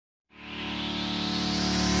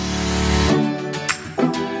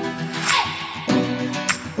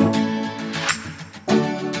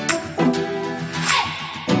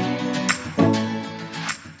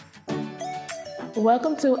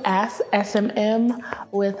Welcome to Ask SMM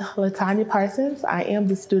with Latanya Parsons. I am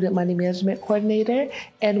the Student Money Management Coordinator,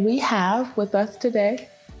 and we have with us today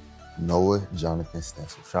Noah Jonathan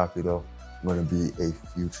Stansel-Shapido. I'm going to be a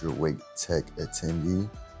future Wake Tech attendee,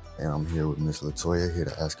 and I'm here with Ms. Latoya, here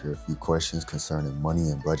to ask her a few questions concerning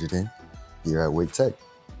money and budgeting here at Wake Tech.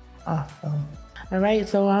 Awesome. All right,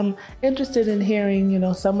 so I'm interested in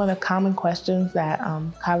hearing, some of the common questions that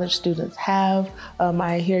college students have.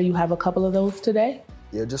 I hear you have a couple of those today.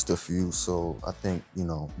 Yeah, just a few. So I think,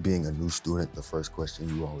 being a new student, the first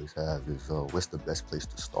question you always have is, what's the best place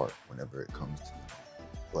to start whenever it comes to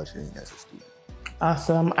budgeting as a student?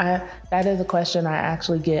 Awesome. That is a question I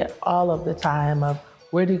actually get all of the time of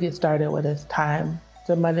where do you get started when it's time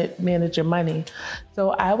to manage your money. So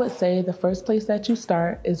I would say the first place that you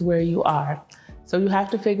start is where you are. So you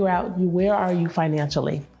have to figure out where are you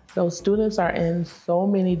financially. So students are in so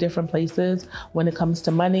many different places when it comes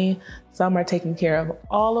to money. Some are taking care of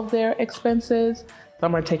all of their expenses.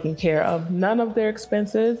 Some are taking care of none of their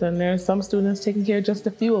expenses. And there's some students taking care of just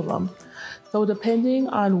a few of them. So depending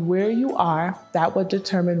on where you are, that would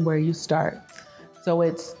determine where you start. So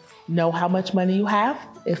it's know how much money you have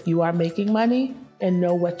if you are making money, and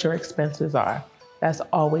know what your expenses are. That's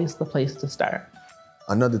always the place to start.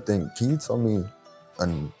 Another thing, can you tell me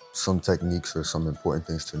some techniques or some important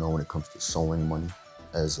things to know when it comes to sewing money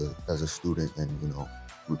as a student and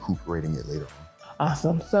recuperating it later on?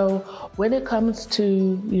 Awesome. So when it comes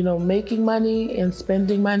to making money and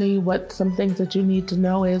spending money, what some things that you need to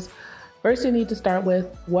know is, first you need to start with,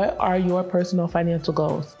 what are your personal financial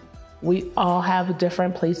goals? We all have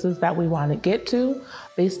different places that we want to get to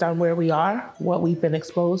based on where we are, what we've been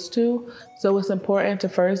exposed to. So it's important to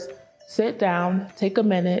first sit down, take a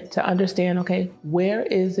minute to understand, okay, where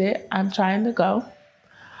is it I'm trying to go?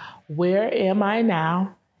 Where am I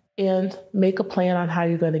now? And make a plan on how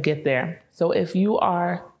you're going to get there. So if you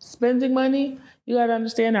are spending money, you got to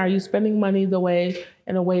understand, are you spending money in a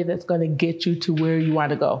way that's going to get you to where you want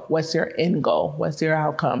to go? What's your end goal? What's your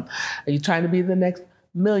outcome? Are you trying to be the next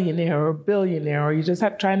millionaire or billionaire, or you just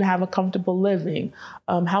trying to have a comfortable living?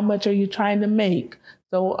 How much are you trying to make?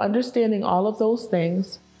 So understanding all of those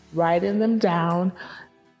things, writing them down,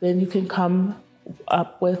 then you can come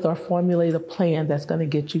up with or formulate a plan that's going to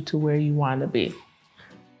get you to where you want to be.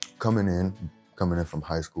 Coming in from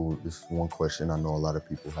high school, this is one question I know a lot of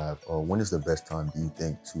people have. When is the best time, do you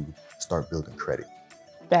think, to start building credit?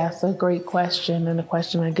 That's a great question, and a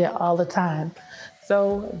question I get all the time.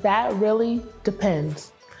 So that really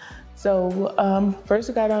depends. So first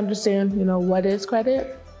you got to understand, what is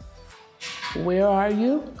credit? Where are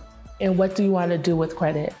you? And what do you want to do with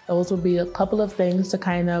credit? Those would be a couple of things to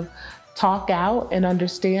kind of talk out and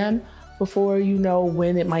understand before you know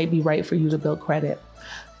when it might be right for you to build credit.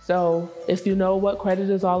 So if you know what credit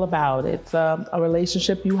is all about, it's a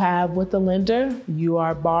relationship you have with the lender. You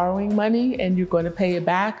are borrowing money and you're going to pay it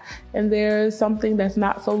back. And there's something that's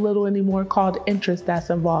not so little anymore called interest that's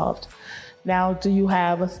involved. Now, do you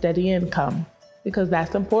have a steady income? Because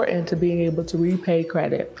that's important to being able to repay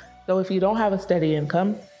credit. So if you don't have a steady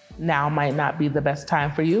income, now might not be the best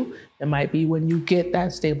time for you. It might be when you get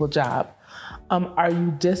that stable job. Are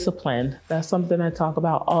you disciplined? That's something I talk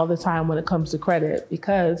about all the time when it comes to credit,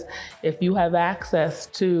 because if you have access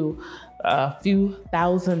to a few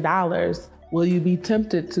 $1,000s, will you be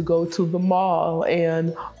tempted to go to the mall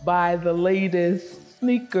and buy the latest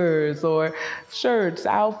sneakers or shirts,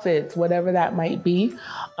 outfits, whatever that might be?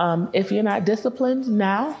 If you're not disciplined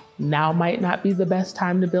now might not be the best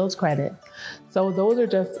time to build credit. So those are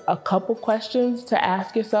just a couple questions to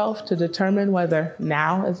ask yourself to determine whether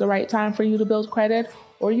now is the right time for you to build credit,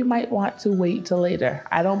 or you might want to wait till later.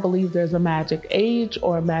 I don't believe there's a magic age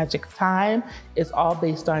or a magic time. It's all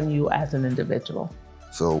based on you as an individual.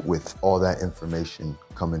 So with all that information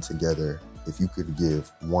coming together, if you could give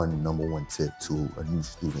one number one tip to a new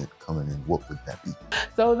student coming in, what would that be?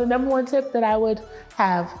 So the number one tip that I would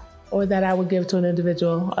have, or that I would give to an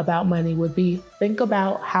individual about money, would be think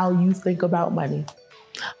about how you think about money.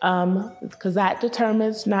 Because that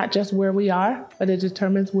determines not just where we are, but it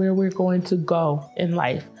determines where we're going to go in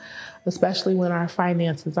life, especially when our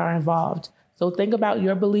finances are involved. So think about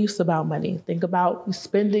your beliefs about money. Think about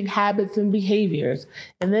spending habits and behaviors.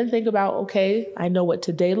 And then think about, okay, I know what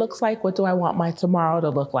today looks like. What do I want my tomorrow to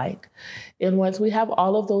look like? And once we have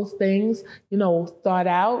all of those things, thought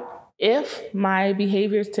out, if my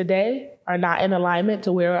behaviors today are not in alignment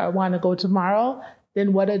to where I want to go tomorrow,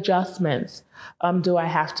 then what adjustments do I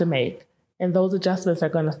have to make? And those adjustments are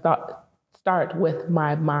going to start with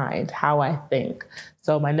my mind, how I think.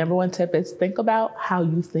 So my number one tip is think about how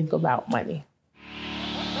you think about money.